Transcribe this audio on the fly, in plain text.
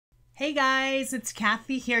Hey guys, it's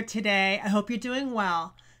Kathy here today. I hope you're doing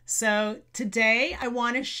well. So today I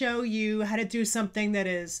want to show you how to do something that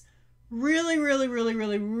is really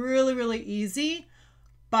easy,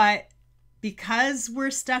 but because we're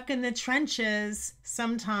stuck in the trenches,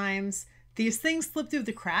 sometimes these things slip through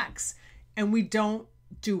the cracks and we don't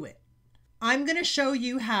do it. I'm going to show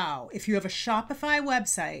you how, if you have a Shopify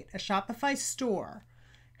website, a Shopify store,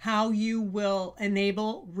 how you will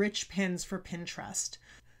enable rich pins for Pinterest.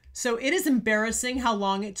 So it is embarrassing how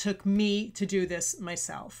long it took me to do this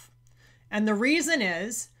myself. And the reason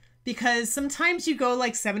is because sometimes you go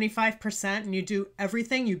like 75% and you do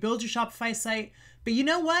everything, you build your Shopify site, but you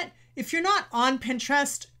know what? If you're not on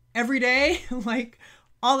Pinterest every day, like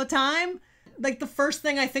all the time, like the first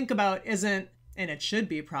thing I think about isn't, and it should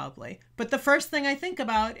be probably, but the first thing I think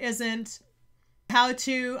about isn't how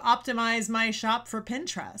to optimize my shop for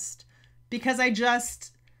Pinterest, because I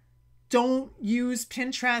just don't use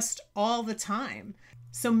Pinterest all the time.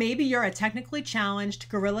 So maybe you're a technically challenged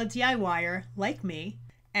guerrilla DIYer like me,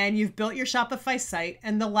 and you've built your Shopify site,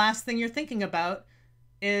 and the last thing you're thinking about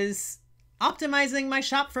is optimizing my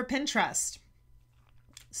shop for Pinterest.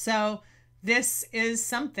 So this is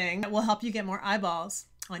something that will help you get more eyeballs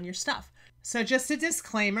on your stuff. So just a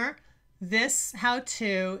disclaimer, this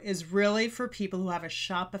how-to is really for people who have a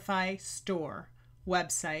Shopify store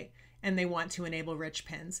website and they want to enable rich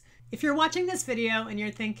pins. If you're watching this video and you're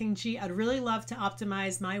thinking, gee, I'd really love to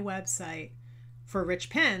optimize my website for rich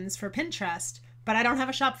pins for Pinterest, but I don't have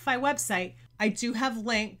a Shopify website, I do have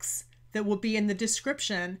links that will be in the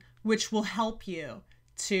description, which will help you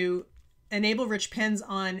to enable rich pins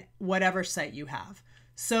on whatever site you have.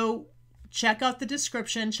 So check out the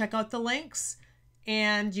description, check out the links,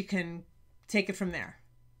 and you can take it from there.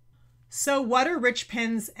 So what are rich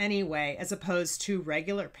pins anyway, as opposed to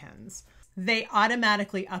regular pins? They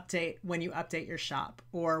automatically update when you update your shop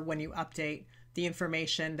or when you update the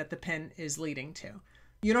information that the pin is leading to.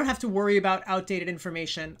 You don't have to worry about outdated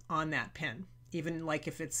information on that pin, even like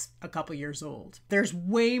if it's a couple years old. There's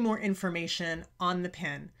way more information on the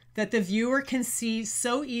pin that the viewer can see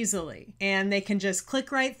so easily, and they can just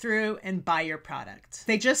click right through and buy your product.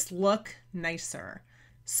 They just look nicer.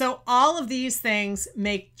 So all of these things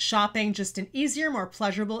make shopping just an easier, more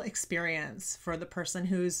pleasurable experience for the person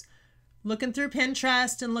who's looking through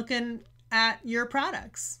Pinterest and looking at your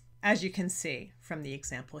products, as you can see from the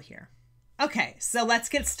example here. Okay, so let's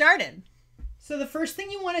get started. So the first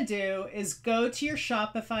thing you want to do is go to your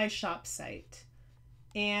Shopify shop site,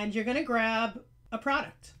 and you're going to grab a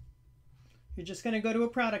product. You're just going to go to a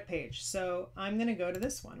product page. So I'm going to go to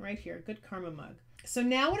this one right here, Good Karma Mug. So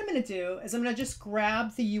now what I'm going to do is I'm going to just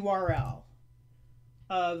grab the URL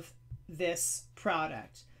of this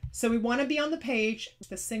product. So we want to be on the page,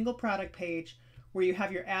 the single product page, where you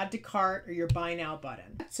have your add to cart or your buy now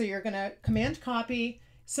button. So you're going to command copy.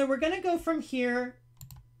 So we're going to go from here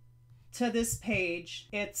to this page.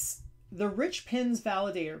 It's the Rich Pins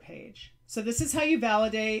Validator page. So this is how you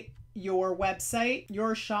validate your website,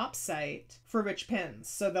 your shop site for rich pins,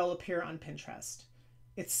 so they'll appear on Pinterest.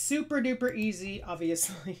 It's super duper easy,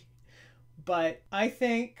 obviously, but I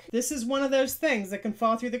think this is one of those things that can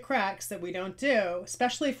fall through the cracks that we don't do,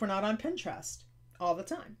 especially if we're not on Pinterest all the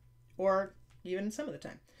time, or even some of the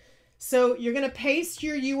time. So you're going to paste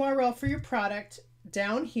your URL for your product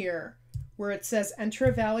down here where it says enter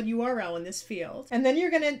a valid URL in this field. And then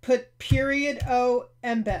you're going to put _o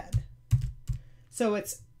embed. So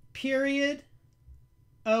it's _OEMBED,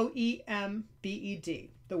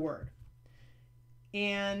 the word.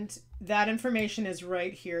 And that information is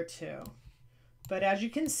right here too. But as you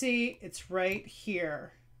can see, it's right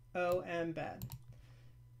here, embed.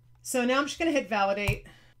 So now I'm just going to hit validate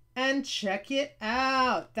and check it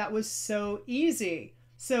out. That was so easy.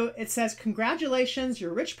 So it says, congratulations,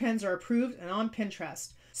 your rich pins are approved and on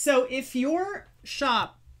Pinterest. So if your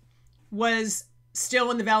shop was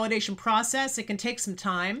still in the validation process, it can take some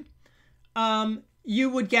time. You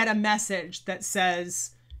would get a message that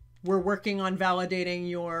says, we're working on validating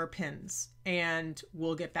your pins and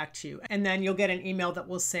we'll get back to you. And then you'll get an email that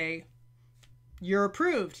will say, you're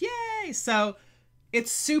approved. Yay! So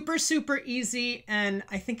it's super easy. And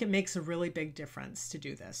I think it makes a really big difference to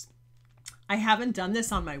do this. I haven't done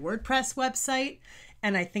this on my WordPress website,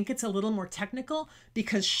 and I think it's a little more technical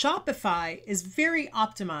because Shopify is very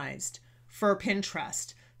optimized for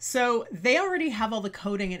Pinterest. So they already have all the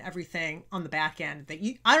coding and everything on the back end that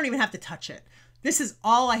I don't even have to touch it. This is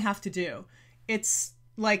all I have to do. It's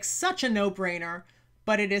like such a no-brainer,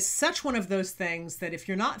 but it is such one of those things that if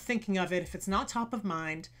you're not thinking of it, if it's not top of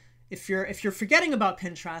mind, if you're forgetting about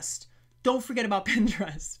Pinterest, don't forget about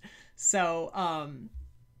Pinterest. So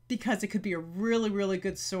because it could be a really, really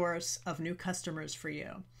good source of new customers for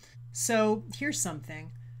you. So here's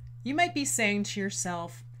something. You might be saying to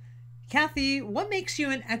yourself, Kathy, what makes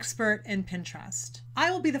you an expert in Pinterest?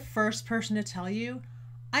 I will be the first person to tell you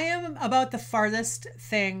I am about the farthest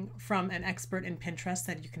thing from an expert in Pinterest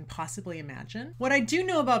that you can possibly imagine. What I do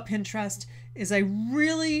know about Pinterest is I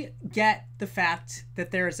really get the fact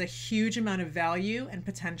that there is a huge amount of value and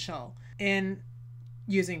potential in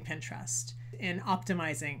using Pinterest, in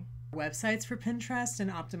optimizing websites for Pinterest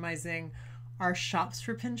and optimizing our shops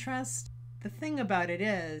for Pinterest. The thing about it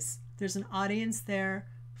is there's an audience there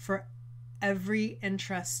for every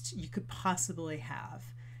interest you could possibly have.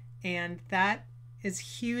 And that is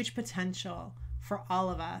huge potential for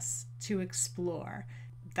all of us to explore.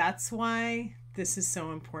 That's why this is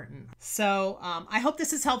so important. So I hope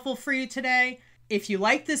this is helpful for you today. If you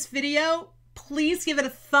like this video, please give it a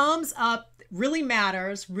thumbs up. It really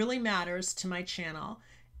matters to my channel.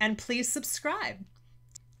 And please subscribe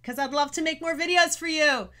because I'd love to make more videos for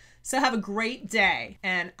you. So have a great day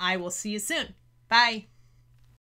and I will see you soon. Bye.